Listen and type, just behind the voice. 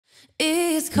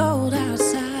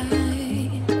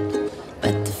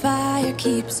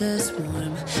keeps us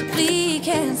warm. We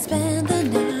can spend the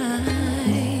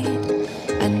night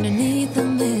underneath the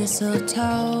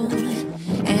mistletoe.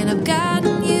 And I've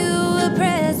gotten you a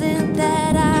present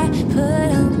that I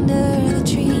put under the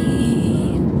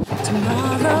tree.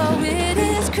 Tomorrow it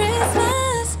is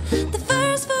Christmas, the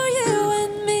first for you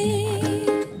and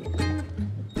me.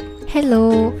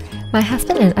 Hello! My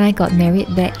husband and I got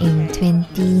married back in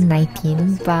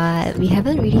 2019, but we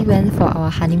haven't really went for our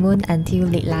honeymoon until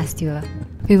late last year.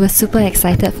 We were super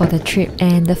excited for the trip,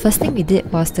 and the first thing we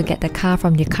did was to get the car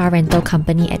from the car rental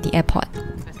company at the airport.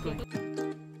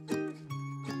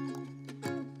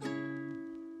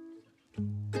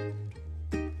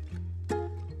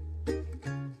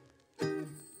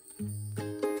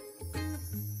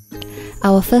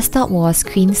 Our first stop was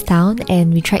Queenstown,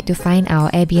 and we tried to find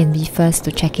our AirBNB first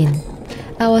to check in.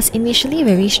 I was initially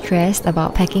very stressed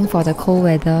about packing for the cold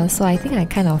weather, so I think I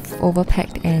kind of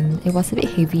overpacked and it was a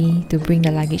bit heavy to bring the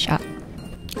luggage up.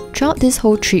 Throughout this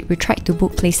whole trip, we tried to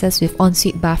book places with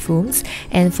ensuite bathrooms,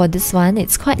 and for this one,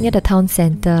 it's quite near the town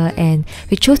centre and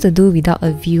we chose to do without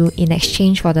a view in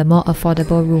exchange for the more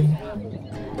affordable room.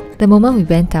 The moment we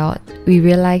went out, we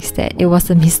realised that it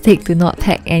was a mistake to not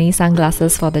pack any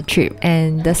sunglasses for the trip,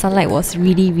 and the sunlight was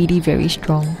really very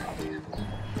strong.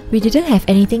 We didn't have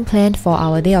anything planned for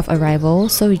our day of arrival,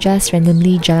 so we just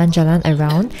randomly jalan-jalan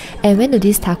around and went to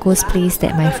this tacos place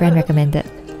that my friend recommended.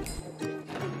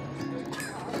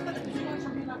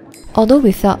 Although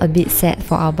we felt a bit sad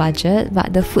for our budget,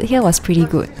 but the food here was pretty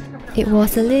good. It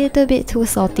was a little bit too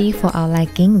salty for our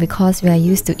liking because we are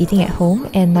used to eating at home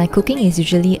and my cooking is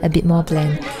usually a bit more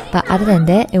bland, but other than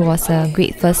that, it was a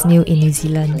great first meal in New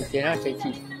Zealand.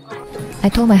 I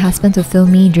told my husband to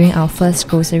film me during our first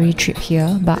grocery trip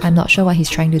here, but I'm not sure what he's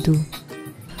trying to do.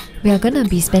 We are gonna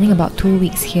be spending about 2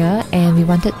 weeks here and we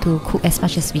wanted to cook as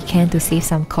much as we can to save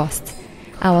some costs.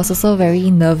 I was also very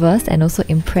nervous and also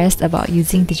impressed about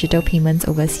using digital payments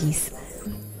overseas.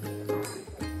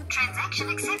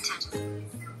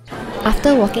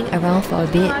 After walking around for a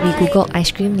bit, we googled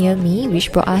ice cream near me,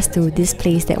 which brought us to this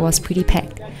place that was pretty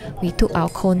packed. We took our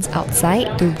cones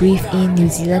outside to breathe in New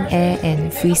Zealand air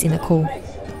and freeze in the cold.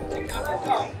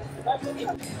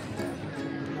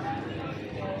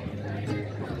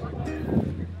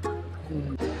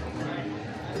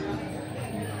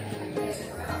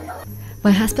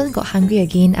 My husband got hungry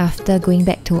again after going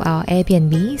back to our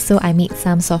AirBNB, so I made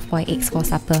some soft-boiled eggs for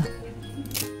supper.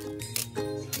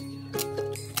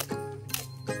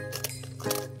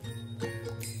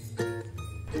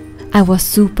 I was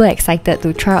super excited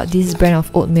to try out this brand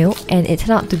of oat milk, and it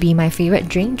turned out to be my favourite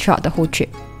drink throughout the whole trip.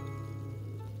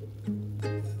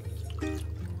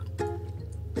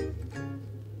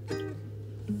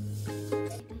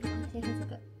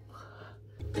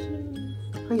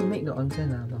 How you make the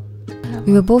onsen?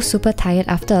 We were both super tired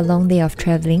after a long day of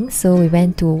travelling, so we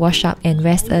went to wash up and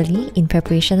rest early in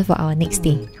preparation for our next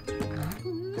day.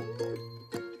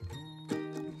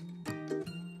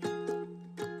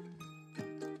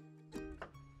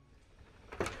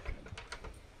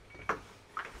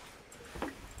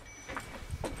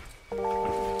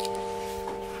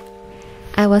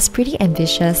 I was pretty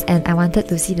ambitious and I wanted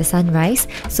to see the sunrise,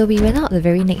 so we went out the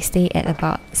very next day at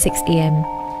about 6 AM.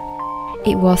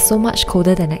 It was so much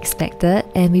colder than expected,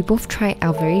 and we both tried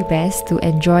our very best to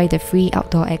enjoy the free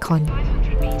outdoor aircon.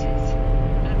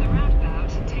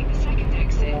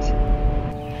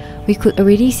 We could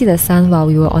already see the sun while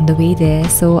we were on the way there,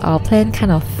 so our plan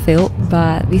kind of failed,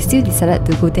 but we still decided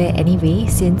to go there anyway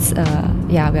since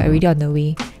we are already on the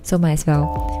way, so might as well.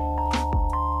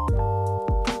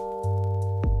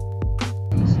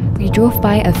 We drove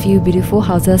by a few beautiful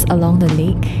houses along the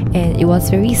lake and it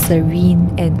was very serene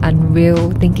and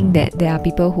unreal thinking that there are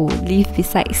people who live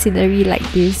beside scenery like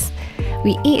this.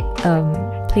 We ate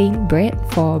plain bread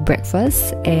for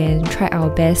breakfast and tried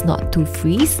our best not to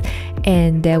freeze,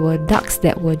 and there were ducks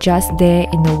that were just there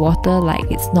in the water like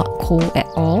it's not cold at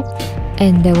all,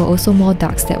 and there were also more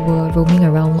ducks that were roaming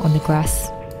around on the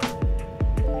grass.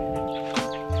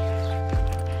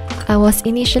 I was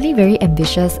initially very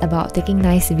ambitious about taking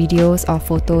nice videos or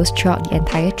photos throughout the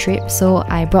entire trip, so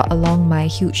I brought along my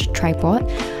huge tripod,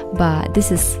 but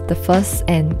this is the first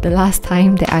and the last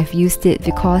time that I've used it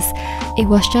because it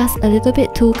was just a little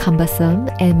bit too cumbersome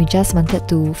and we just wanted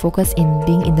to focus in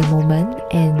being in the moment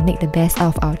and make the best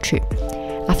out of our trip.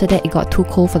 After that, it got too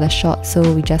cold for the shot,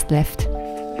 so we just left.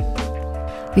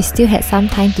 We still had some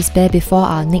time to spare before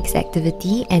our next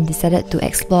activity and decided to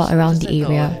explore around the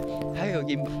area.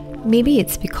 Maybe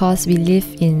it's because we live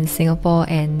in Singapore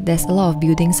and there's a lot of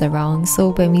buildings around,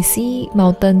 so when we see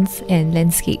mountains and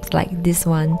landscapes like this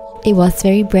one, it was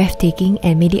very breathtaking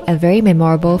and made it a very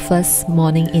memorable first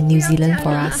morning in New Zealand for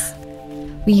us.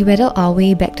 We weathered our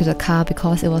way back to the car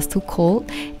because it was too cold,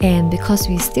 and because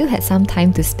we still had some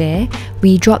time to spare,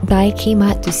 we dropped by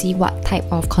Kmart to see what type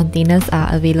of containers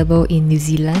are available in New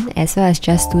Zealand, as well as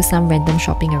just do some random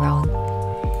shopping around.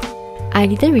 I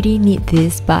didn't really need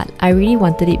this, but I really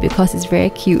wanted it because it's very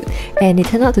cute and it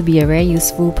turned out to be a very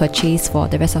useful purchase for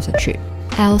the rest of the trip.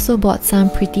 I also bought some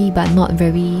pretty but not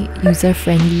very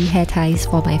user-friendly hair ties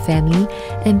for my family,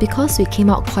 and because we came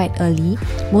out quite early,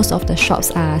 most of the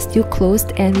shops are still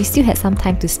closed and we still had some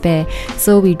time to spare,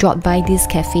 so we dropped by this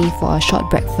cafe for a short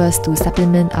breakfast to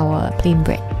supplement our plain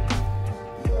bread.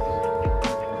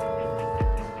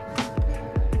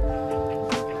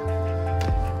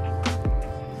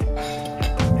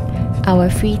 Our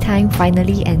free time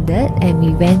finally ended and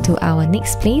we went to our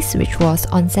next place, which was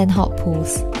onsen hot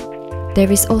pools. There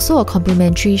is also a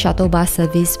complimentary shuttle bus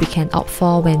service we can opt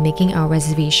for when making our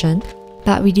reservation,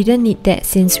 but we didn't need that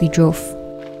since we drove.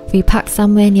 We parked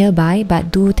somewhere nearby,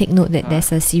 but do take note that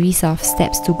there's a series of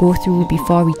steps to go through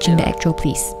before reaching the actual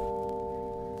place.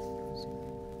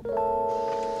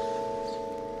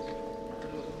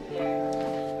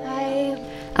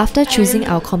 After choosing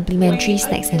our complimentary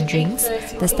snacks and drinks,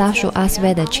 the staff showed us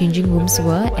where the changing rooms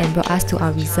were and brought us to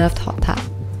our reserved hot tub.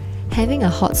 Having a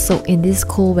hot soak in this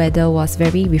cool weather was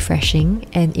very refreshing,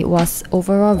 and it was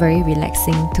overall very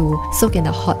relaxing to soak in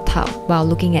a hot tub while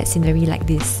looking at scenery like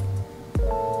this.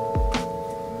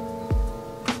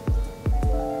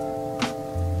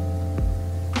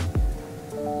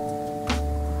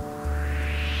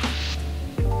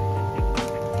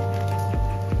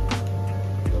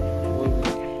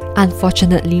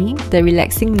 Unfortunately, the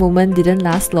relaxing moment didn't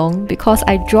last long because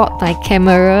I dropped my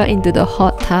camera into the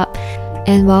hot tub,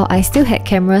 and while I still had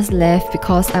cameras left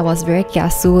because I was very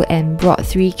kiasu and brought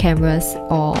 3 cameras,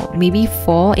 or maybe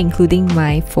 4 including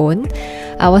my phone,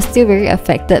 I was still very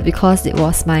affected because it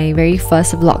was my very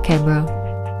first vlog camera.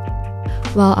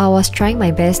 While I was trying my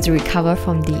best to recover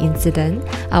from the incident,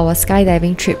 our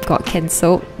skydiving trip got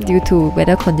cancelled due to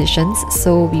weather conditions,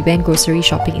 so we went grocery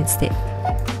shopping instead.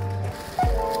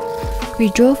 We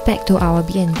drove back to our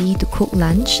B&B to cook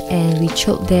lunch and we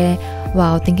chilled there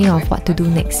while thinking of what to do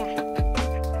next.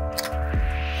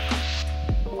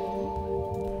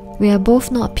 We are both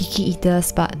not picky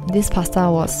eaters, but this pasta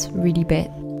was really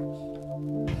bad.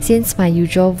 Since my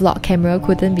usual vlog camera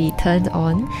couldn't be turned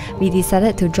on, we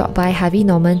decided to drop by Harvey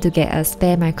Norman to get a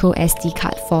spare micro SD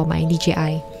card for my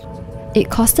DJI. It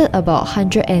costed about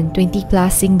 120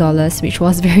 plus Sing dollars, which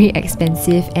was very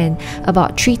expensive and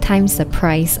about 3 times the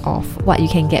price of what you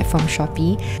can get from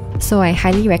Shopee, so I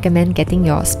highly recommend getting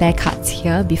your spare cards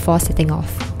here before setting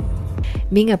off.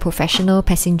 Being a professional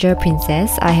passenger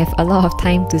princess, I have a lot of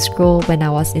time to scroll when I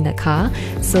was in the car,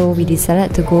 so we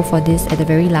decided to go for this at the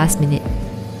very last minute.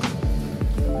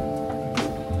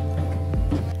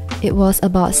 It was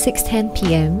about 6:10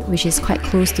 PM, which is quite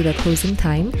close to the closing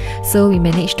time, so we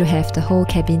managed to have the whole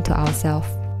cabin to ourselves.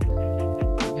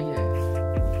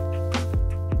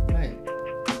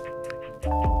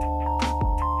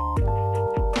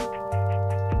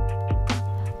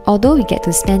 Although we get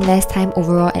to spend less time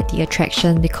overall at the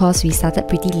attraction because we started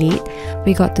pretty late,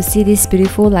 we got to see this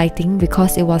beautiful lighting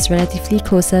because it was relatively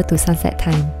closer to sunset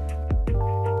time.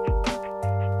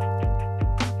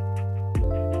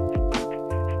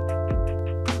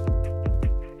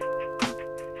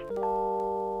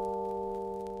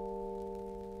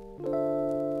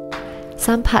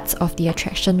 Some parts of the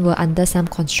attraction were under some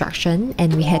construction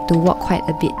and we had to walk quite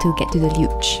a bit to get to the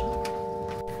luge.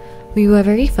 We were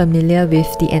very familiar with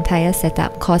the entire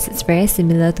setup cause it's very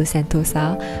similar to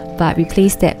Sentosa, but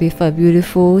replaced that with a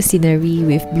beautiful scenery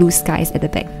with blue skies at the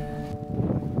back.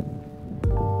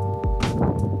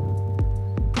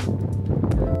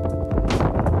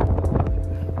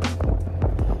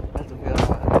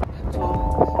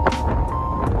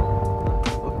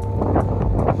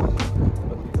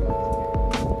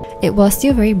 It was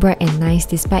still very bright and nice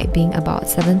despite being about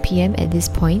 7 PM at this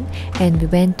point, and we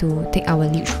went to take our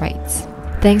luge rides.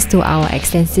 Thanks to our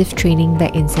extensive training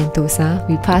back in Sentosa,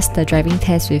 we passed the driving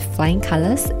test with flying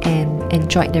colours and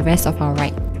enjoyed the rest of our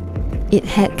ride. It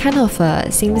had kind of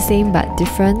a same but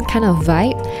different kind of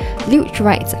vibe. Luge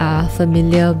rides are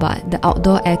familiar, but the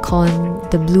outdoor aircon,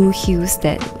 the blue hills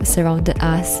that surrounded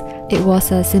us, it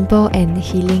was a simple and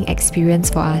healing experience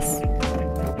for us.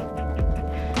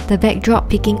 The backdrop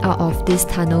peeking out of this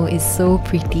tunnel is so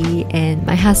pretty, and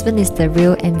my husband is the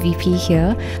real MVP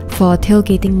here for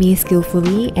tailgating me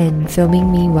skillfully and filming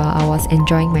me while I was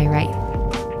enjoying my ride.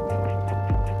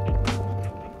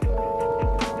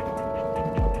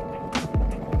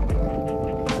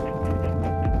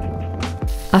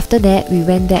 After that, we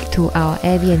went back to our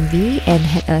Airbnb and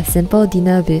had a simple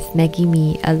dinner with Maggie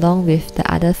Mee along with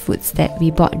the other foods that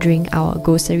we bought during our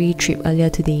grocery trip earlier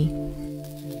today.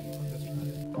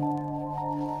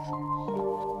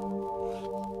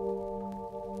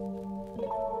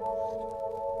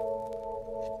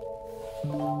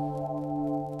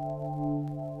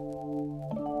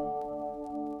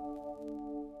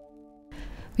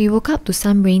 We woke up to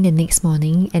some rain the next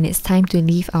morning and it's time to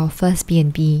leave our first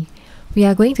B&B. We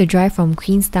are going to drive from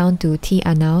Queenstown to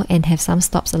Anau and have some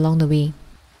stops along the way.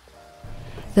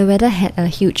 The weather had a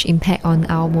huge impact on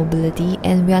our mobility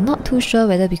and we are not too sure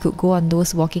whether we could go on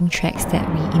those walking tracks that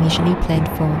we initially planned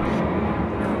for.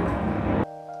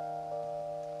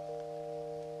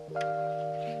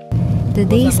 The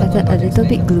day started a little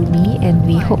bit gloomy and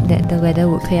we hoped that the weather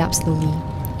would clear up slowly.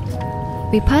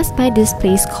 We passed by this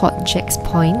place called Jack's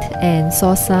Point and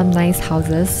saw some nice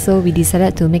houses, so we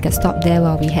decided to make a stop there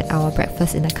while we had our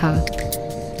breakfast in the car.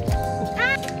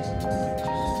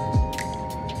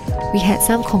 We had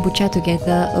some kombucha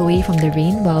together away from the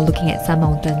rain while looking at some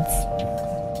mountains.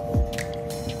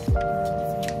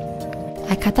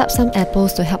 I cut up some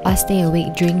apples to help us stay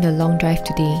awake during the long drive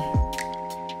today.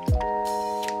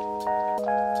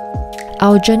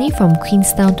 Our journey from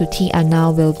Queenstown to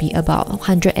Anau will be about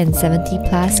 170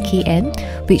 plus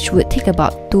km, which would take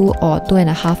about 2 or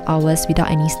 2.5 hours without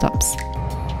any stops.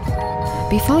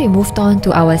 Before we moved on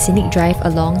to our scenic drive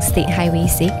along State Highway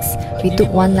 6, we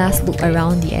took one last look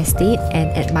around the estate and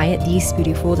admired these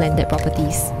beautiful landed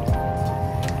properties.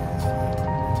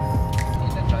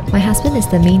 My husband is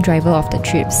the main driver of the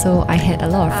trip, so I had a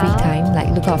lot of free time,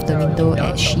 like look out of the window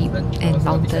at sheep and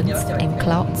mountains and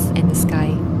clouds and the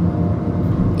sky.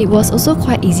 It was also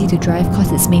quite easy to drive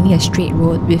because it's mainly a straight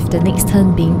road with the next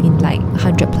turn being in like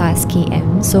 100 plus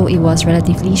km, so it was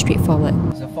relatively straightforward.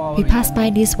 We passed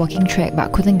by this walking track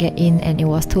but couldn't get in and it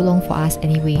was too long for us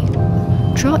anyway.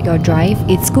 Throughout your drive,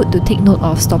 it's good to take note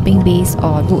of stopping bays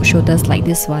or road shoulders like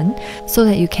this one so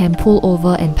that you can pull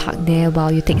over and park there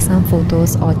while you take some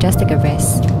photos or just take a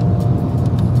rest.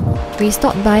 We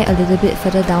stopped by a little bit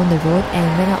further down the road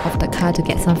and went out of the car to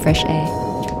get some fresh air.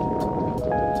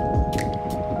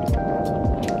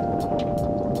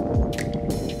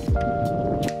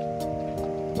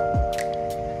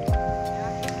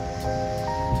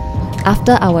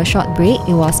 After our short break,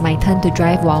 it was my turn to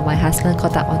drive while my husband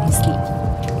caught up on his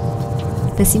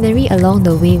sleep. The scenery along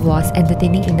the way was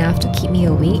entertaining enough to keep me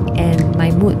awake and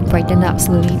my mood brightened up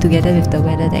slowly together with the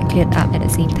weather that cleared up at the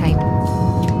same time.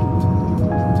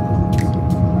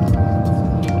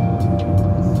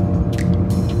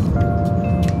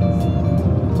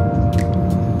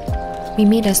 We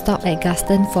made a stop at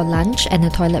Guston for lunch and a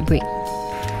toilet break.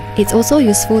 It's also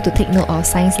useful to take note of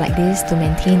signs like this to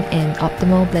maintain an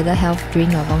optimal bladder health during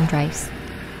your long drives.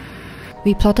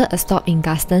 We plotted a stop in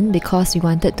Guston because we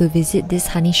wanted to visit this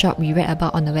honey shop we read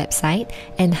about on the website,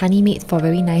 and honey made for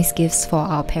very nice gifts for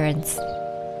our parents.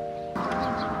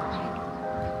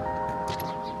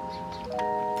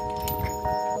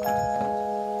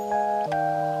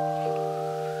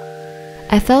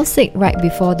 I fell sick right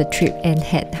before the trip and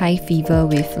had high fever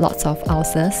with lots of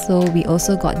ulcers, so we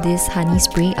also got this honey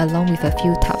spray along with a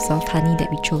few tubs of honey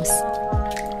that we chose.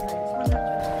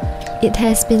 It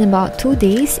has been about 2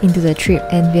 days into the trip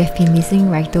and we have been missing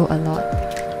Raito a lot.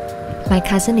 My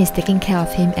cousin is taking care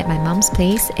of him at my mom's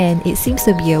place and it seems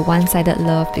to be a one-sided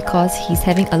love because he's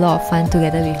having a lot of fun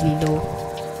together with Lilo.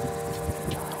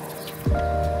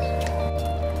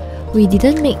 We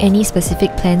didn't make any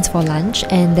specific plans for lunch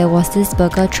and there was this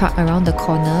burger truck around the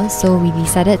corner, so we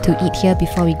decided to eat here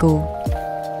before we go.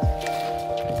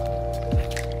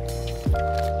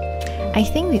 I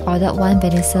think we ordered one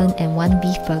venison and one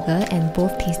beef burger and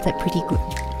both tasted pretty good.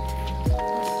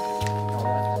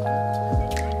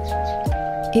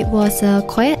 It was a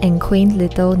quiet and quaint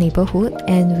little neighborhood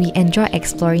and we enjoyed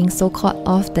exploring so-called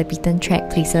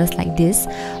off-the-beaten-track places like this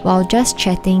while just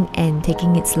chatting and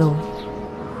taking it slow.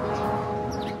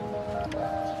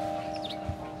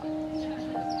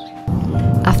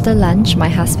 After lunch, my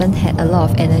husband had a lot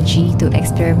of energy to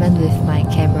experiment with my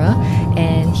camera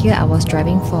and here I was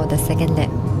driving for the second lap.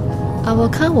 Our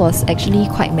car was actually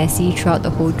quite messy throughout the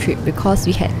whole trip because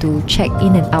we had to check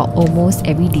in and out almost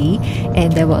every day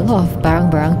and there were a lot of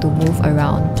barang-barang to move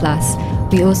around. Plus,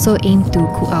 we also aimed to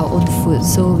cook our own food,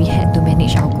 so we had to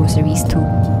manage our groceries too.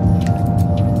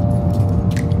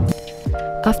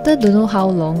 After don't know how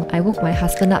long, I woke my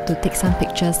husband up to take some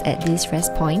pictures at this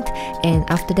rest point, and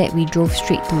after that we drove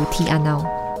straight to Anau.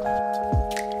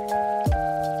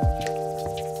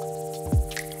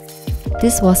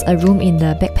 This was a room in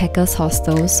the backpackers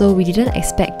hostel, so we didn't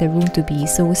expect the room to be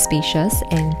so spacious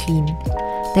and clean.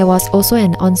 There was also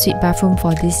an ensuite bathroom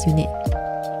for this unit.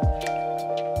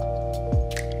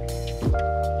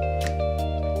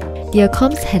 The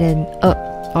accoms had an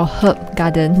herb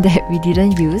garden that we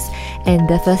didn't use, and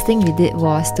the first thing we did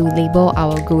was to label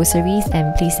our groceries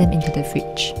and place them into the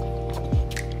fridge.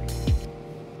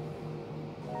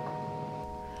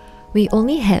 We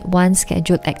only had one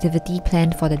scheduled activity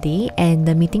planned for the day, and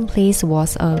the meeting place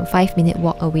was a 5-minute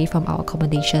walk away from our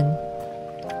accommodation.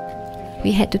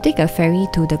 We had to take a ferry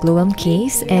to the Glowworm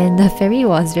caves, and the ferry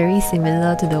was very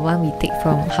similar to the one we take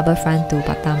from Harbourfront to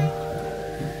Batam.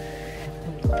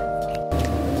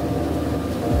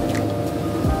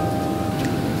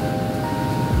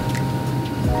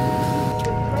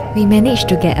 We managed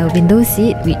to get a window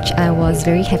seat, which I was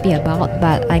very happy about,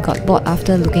 but I got bored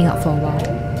after looking out for a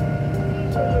while.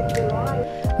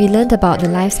 We learned about the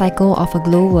life cycle of a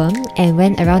glowworm and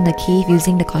went around the cave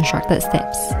using the constructed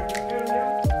steps.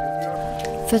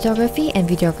 Photography and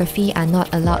videography are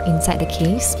not allowed inside the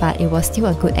caves, but it was still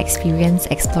a good experience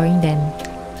exploring them.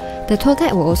 The tour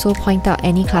guide will also point out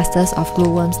any clusters of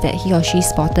glowworms that he or she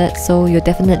spotted, so you'll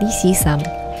definitely see some.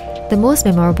 The most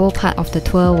memorable part of the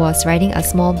tour was riding a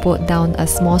small boat down a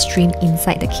small stream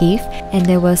inside the cave, and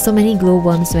there were so many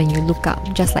glowworms when you look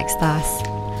up, just like stars.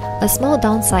 A small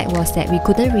downside was that we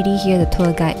couldn't really hear the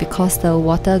tour guide because the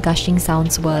water gushing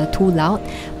sounds were too loud,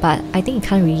 but I think it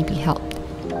can't really be helped.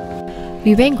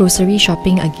 We went grocery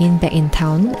shopping again back in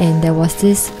town, and there was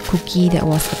this cookie that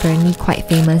was apparently quite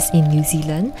famous in New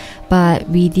Zealand, but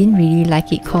we didn't really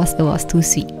like it cause it was too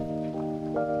sweet.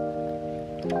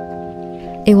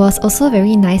 It was also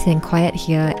very nice and quiet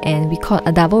here, and we caught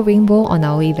a double rainbow on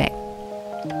our way back.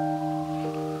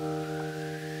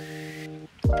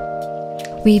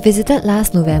 We visited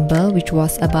last November, which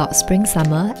was about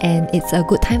spring-summer, and it's a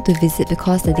good time to visit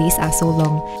because the days are so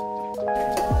long.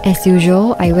 As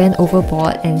usual, I went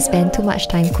overboard and spent too much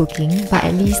time cooking, but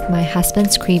at least my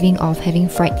husband's craving of having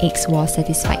fried eggs was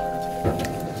satisfied.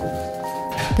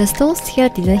 The stoves here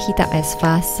didn't heat up as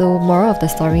fast, so moral of the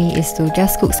story is to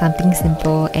just cook something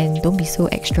simple and don't be so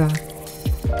extra.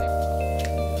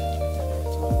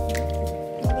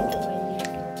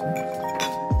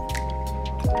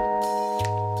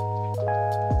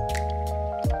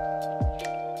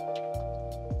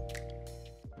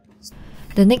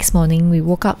 The next morning, we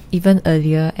woke up even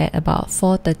earlier at about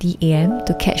 4:30 AM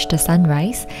to catch the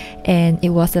sunrise, and it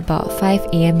was about 5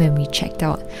 AM when we checked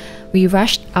out. We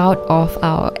rushed out of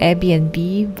our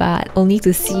AirBNB, but only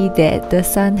to see that the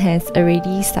sun has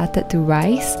already started to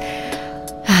rise.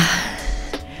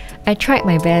 I tried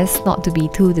my best not to be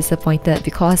too disappointed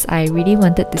because I really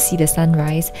wanted to see the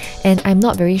sunrise, and I'm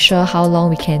not very sure how long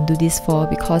we can do this for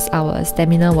because our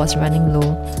stamina was running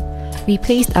low. We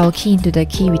placed our key into the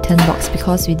key return box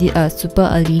because we did a super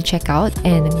early checkout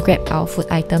and grabbed our food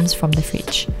items from the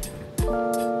fridge.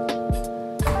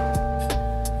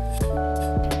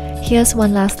 Here's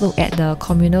one last look at the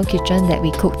communal kitchen that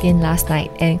we cooked in last night,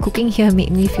 and cooking here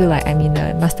made me feel like I'm in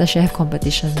a MasterChef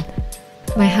competition.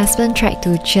 My husband tried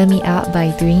to cheer me up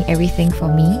by doing everything for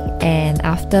me, and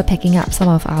after packing up some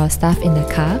of our stuff in the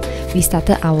car, we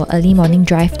started our early morning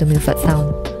drive to Milford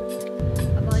Sound.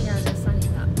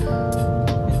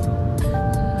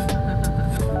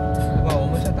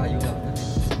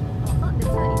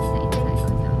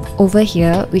 Over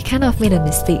here, we kind of made a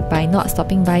mistake by not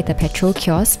stopping by the petrol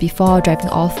kiosk before driving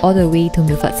off all the way to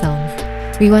Milford Sound.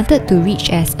 We wanted to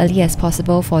reach as early as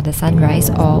possible for the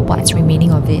sunrise or what's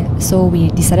remaining of it, so we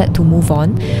decided to move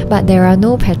on, but there are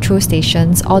no petrol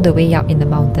stations all the way up in the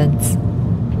mountains.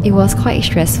 It was quite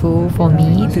stressful for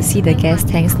me to see the gas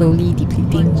tank slowly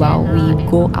depleting while we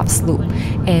go upslope,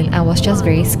 and I was just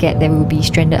very scared that we would be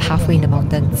stranded halfway in the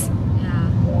mountains.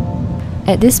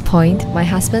 At this point, my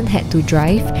husband had to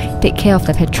drive, take care of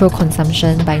the petrol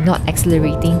consumption by not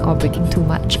accelerating or braking too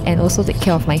much, and also take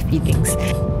care of my feelings.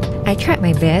 I tried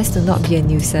my best to not be a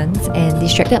nuisance and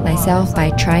distracted myself by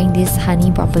trying this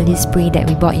honey propolis spray that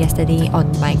we bought yesterday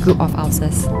on my group of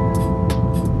houses.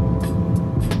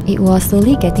 It was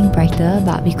slowly getting brighter,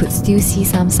 but we could still see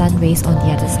some sun rays on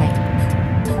the other side.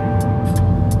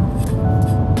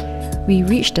 We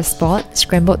reached the spot,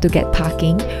 scrambled to get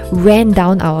parking, ran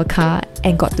down our car,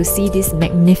 and got to see this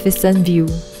magnificent view.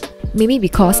 Maybe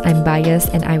because I'm biased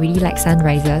and I really like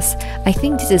sunrises, I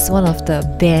think this is one of the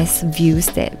best views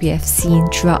that we have seen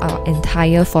throughout our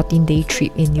entire 14-day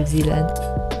trip in New Zealand.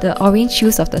 The orange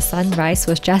hues of the sunrise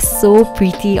was just so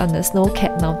pretty on the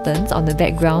snow-capped mountains on the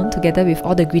background, together with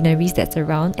all the greeneries that's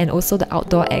around and also the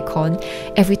outdoor aircon.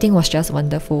 Everything was just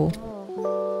wonderful.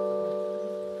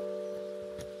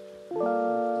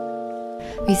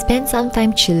 We spent some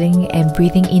time chilling and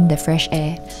breathing in the fresh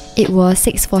air. It was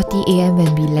 6:40 AM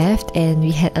when we left, and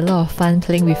we had a lot of fun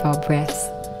playing with our breaths.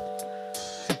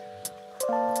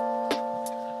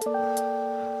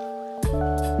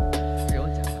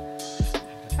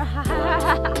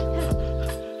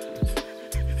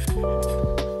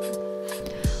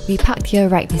 We parked here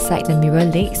right beside the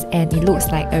Mirror Lakes, and it looks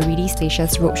like a really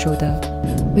spacious road shoulder.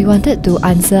 We wanted to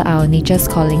answer our nature's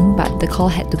calling, but the call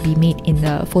had to be made in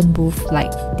a phone booth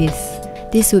like this.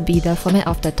 This would be the format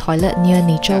of the toilet near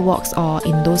nature walks or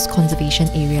in those conservation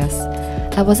areas.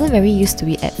 I wasn't very used to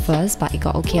it at first, but it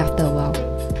got okay after a while.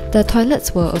 The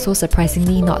toilets were also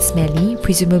surprisingly not smelly,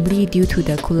 presumably due to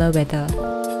the cooler weather.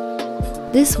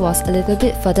 This was a little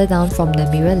bit further down from the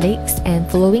Mirror Lakes, and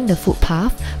following the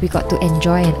footpath, we got to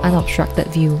enjoy an unobstructed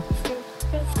view.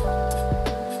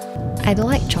 I don't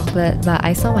like chocolate, but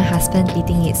I saw my husband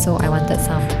eating it, so I wanted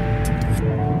some.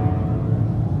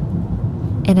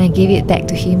 And I gave it back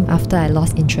to him after I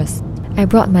lost interest. I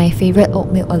brought my favourite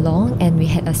oat milk along, and we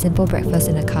had a simple breakfast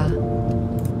in the car.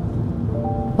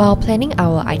 While planning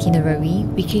our itinerary,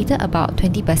 we catered about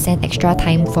 20% extra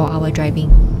time for our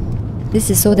driving. This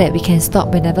is so that we can stop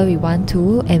whenever we want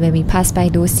to and when we pass by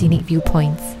those scenic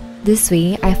viewpoints. This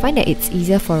way, I find that it's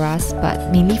easier for us,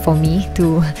 but mainly for me,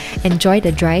 to enjoy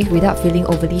the drive without feeling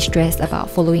overly stressed about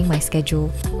following my schedule.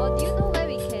 Or do you know where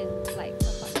we can, like,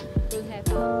 don't have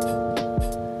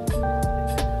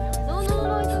No,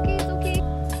 it's okay, it's okay.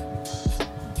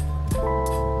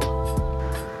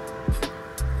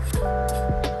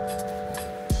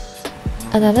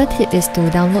 Another tip is to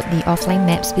download the offline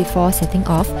maps before setting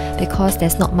off, because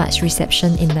there's not much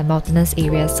reception in the mountainous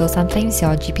areas, so sometimes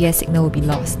your GPS signal will be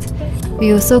lost.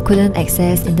 We also couldn't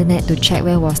access internet to check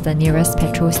where was the nearest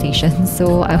petrol station,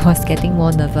 so I was getting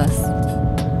more nervous.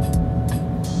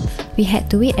 We had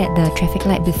to wait at the traffic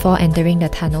light before entering the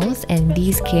tunnels, and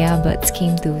these Kea birds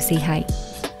came to say hi.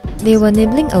 They were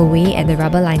nibbling away at the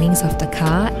rubber linings of the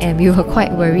car, and we were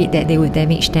quite worried that they would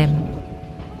damage them.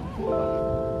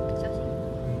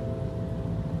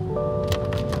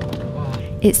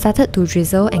 It started to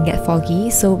drizzle and get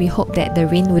foggy, so we hoped that the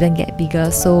rain wouldn't get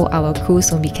bigger so our cruise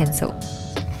won't be cancelled.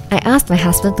 I asked my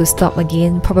husband to stop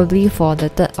again, probably for the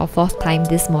third or fourth time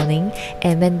this morning,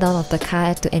 and went down of the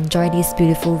car to enjoy this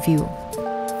beautiful view.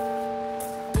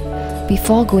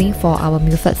 Before going for our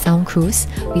Milford Sound cruise,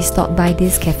 we stopped by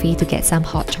this cafe to get some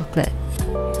hot chocolate.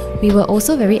 We were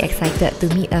also very excited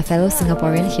to meet a fellow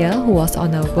Singaporean here who was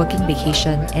on a working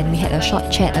vacation, and we had a short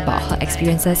chat about her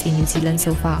experiences in New Zealand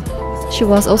so far. She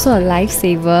was also a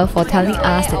lifesaver for telling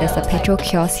us that there's a petrol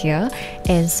kiosk here,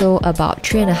 and so about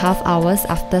 3.5 hours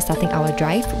after starting our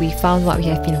drive, we found what we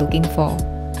have been looking for.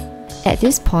 At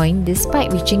this point,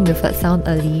 despite reaching Milford Sound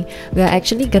early, we are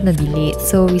actually gonna be late,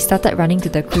 so we started running to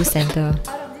the cruise centre.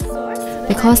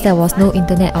 Because there was no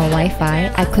internet or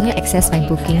Wi-Fi, I couldn't access my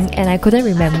booking, and I couldn't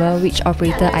remember which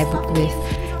operator I booked with.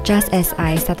 Just as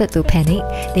I started to panic,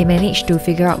 they managed to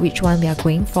figure out which one we are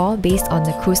going for based on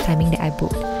the cruise timing that I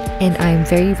booked. And I'm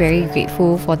very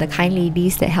grateful for the kind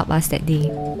ladies that helped us that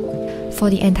day. For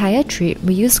the entire trip,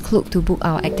 we used Klook to book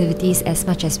our activities as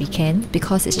much as we can,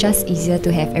 because it's just easier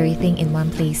to have everything in one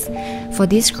place. For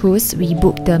this cruise, we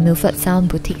booked the Milford Sound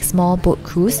Boutique Small Boat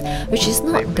Cruise, which is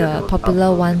not the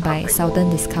popular one by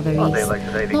Southern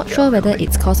Discoveries. Not sure whether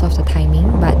it's cause of the timing,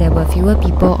 but there were fewer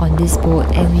people on this boat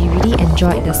and we really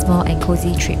enjoyed the small and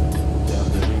cozy trip.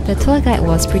 The tour guide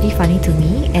was pretty funny to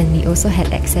me, and we also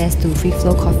had access to free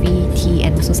flow coffee, tea,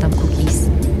 and also some cookies.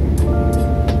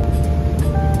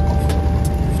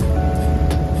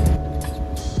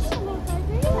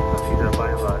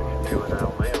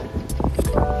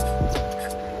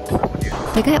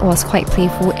 The guide was quite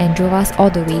playful and drove us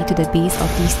all the way to the base of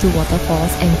these two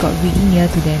waterfalls, and got really near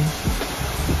to them.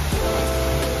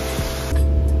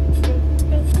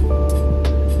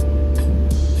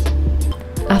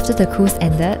 After the cruise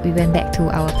ended, we went back to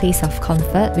our place of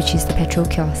comfort, which is the petrol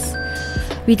kiosk.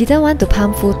 We didn't want to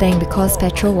pump full tank because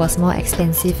petrol was more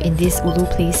expensive in this ulu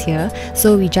place here,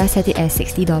 so we just set it at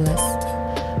 $60.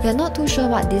 We are not too sure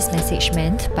what this message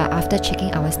meant, but after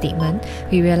checking our statement,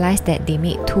 we realised that they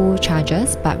made 2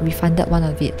 charges but refunded one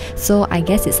of it, so I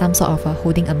guess it's some sort of a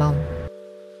holding amount.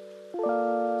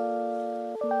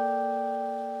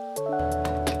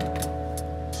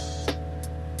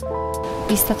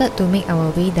 We started to make our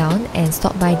way down and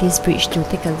stopped by this bridge to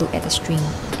take a look at the stream.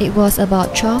 It was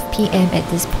about 12 p.m. at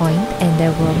this point, and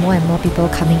there were more and more people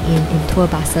coming in tour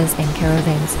buses and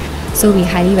caravans, so we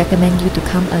highly recommend you to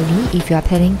come early if you are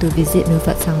planning to visit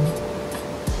Milford Sound.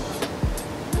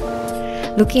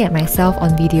 Looking at myself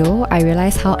on video, I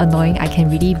realized how annoying I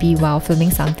can really be while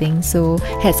filming something, so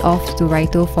hats off to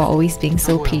Raito for always being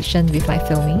so patient with my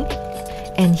filming.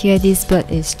 And here this bird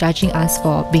is judging us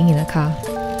for being in a car.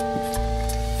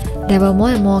 There were more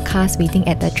and more cars waiting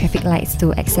at the traffic lights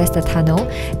to access the tunnel,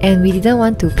 and we didn't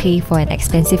want to pay for an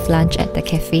expensive lunch at the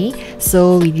cafe,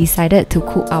 so we decided to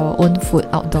cook our own food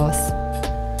outdoors.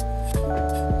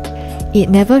 It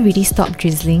never really stopped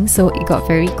drizzling, so it got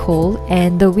very cold,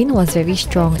 and the wind was very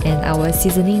strong, and our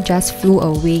seasoning just flew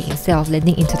away instead of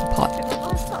landing into the pot.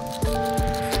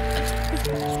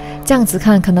 这样子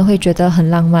看可能会觉得很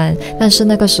浪漫，但是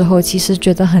那个时候其实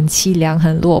觉得很凄凉、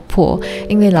很落魄，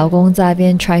因为老公在那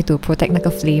边 try to protect 那个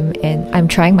flame, and I'm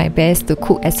trying my best to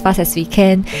cook as fast as we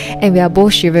can, and we are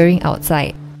both shivering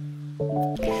outside.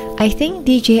 I think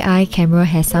DJI camera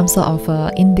has some sort of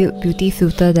a inbuilt beauty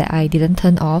filter that I didn't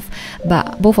turn off,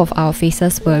 but both of our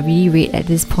faces were really red at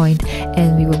this point,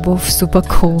 and we were both super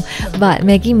cold, but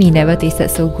Maggie mee never tasted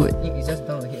so good.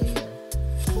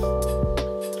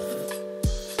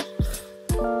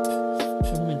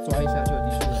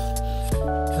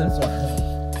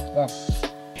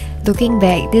 Looking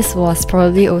back, this was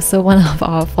probably also one of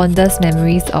our fondest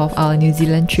memories of our New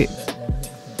Zealand trip.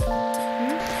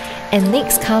 And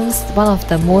next comes one of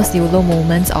the most YOLO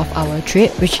moments of our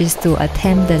trip, which is to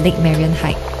attempt the Lake Marion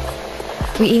hike.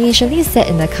 We initially sat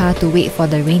in the car to wait for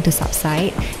the rain to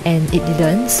subside, and it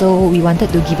didn't, so we wanted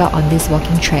to give up on this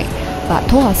walking track, but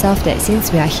told ourselves that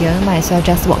since we are here, might as well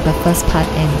just walk the first part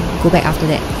and go back after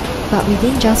that. But we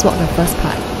didn't just walk the first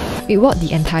part, we walked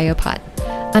the entire part.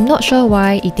 I'm not sure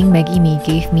why eating Maggie mee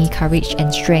gave me courage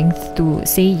and strength to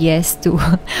say yes to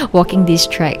walking this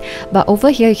track, but over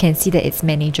here you can see that it's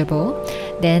manageable.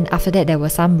 Then after that there were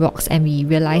some rocks and we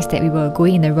realized that we were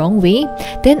going in the wrong way.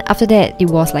 Then after that it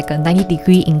was like a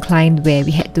 90-degree incline where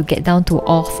we had to get down to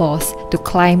all fours to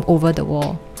climb over the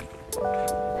wall.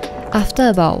 After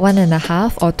about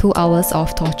 1.5 or 2 hours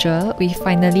of torture, we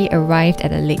finally arrived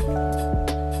at the lake.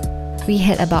 We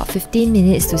had about 15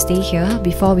 minutes to stay here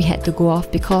before we had to go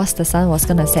off because the sun was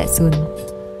gonna set soon.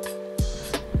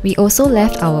 We also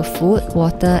left our food,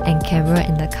 water and camera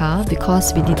in the car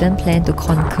because we didn't plan to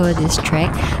conquer this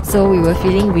trek, so we were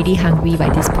feeling really hungry by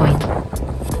this point.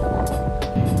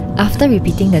 After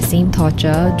repeating the same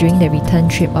torture during the return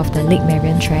trip of the Lake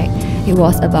Marion trek, it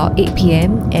was about 8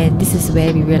 p.m. and this is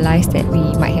where we realized that we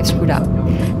might have screwed up.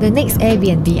 The next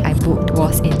Airbnb I booked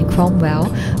was in Cromwell,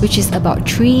 which is about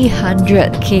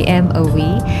 300 km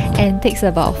away and takes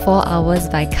about 4 hours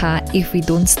by car if we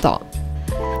don't stop.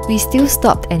 We still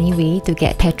stopped anyway to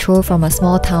get petrol from a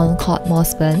small town called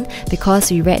Mossburn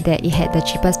because we read that it had the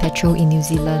cheapest petrol in New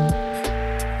Zealand.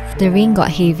 The rain got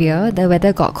heavier, the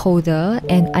weather got colder,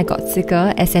 and I got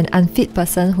sicker as an unfit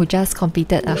person who just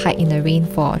completed a hike in the rain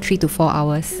for 3 to 4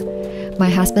 hours. My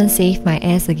husband saved my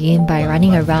ass again by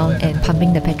running around and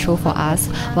pumping the petrol for us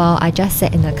while I just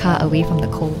sat in the car away from the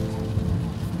cold.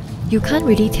 You can't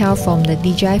really tell from the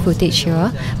DJI footage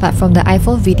here, but from the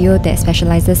iPhone video that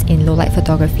specializes in low-light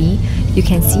photography, you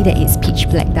can see that it's pitch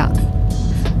black dark.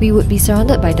 We would be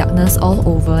surrounded by darkness all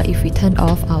over if we turned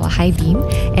off our high beam,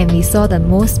 and we saw the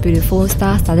most beautiful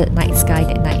star-studded night sky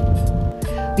that night.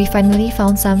 We finally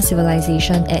found some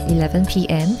civilization at 11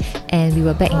 p.m. and we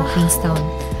were back in Queenstown.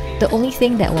 The only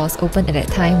thing that was open at that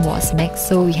time was Mac's,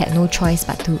 so we had no choice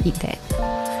but to eat that.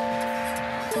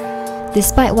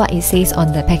 Despite what it says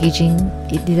on the packaging,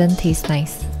 it didn't taste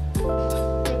nice.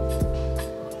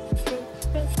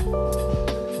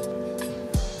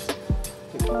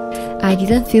 I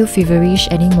didn't feel feverish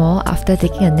anymore after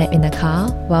taking a nap in the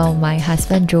car while my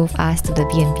husband drove us to the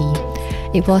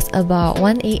B&B. It was about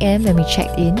 1 a.m. when we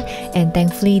checked in, and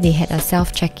thankfully they had a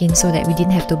self-check-in so that we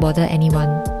didn't have to bother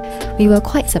anyone. We were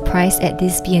quite surprised at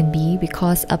this B&B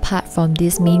because apart from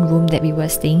this main room that we were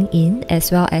staying in,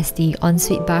 as well as the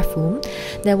ensuite bathroom,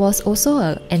 there was also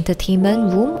an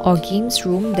entertainment room or games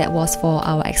room that was for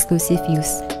our exclusive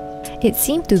use. It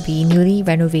seemed to be newly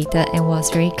renovated and was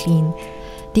very clean.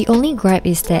 The only gripe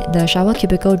is that the shower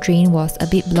cubicle drain was a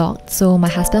bit blocked, so my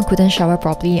husband couldn't shower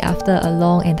properly after a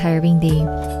long and tiring day.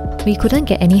 We couldn't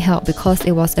get any help because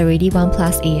it was already 1+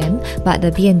 a.m, but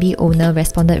the B&B owner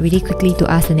responded really quickly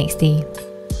to us the next day.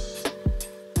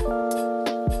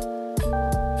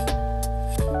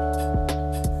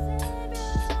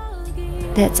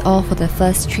 That's all for the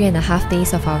first 3.5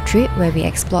 days of our trip where we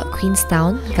explored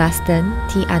Queenstown, Garston,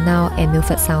 Anau and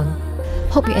Milford Sound.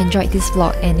 Hope you enjoyed this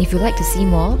vlog, and if you'd like to see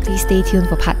more, please stay tuned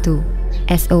for part 2.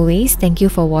 As always, thank you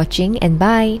for watching and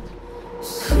bye!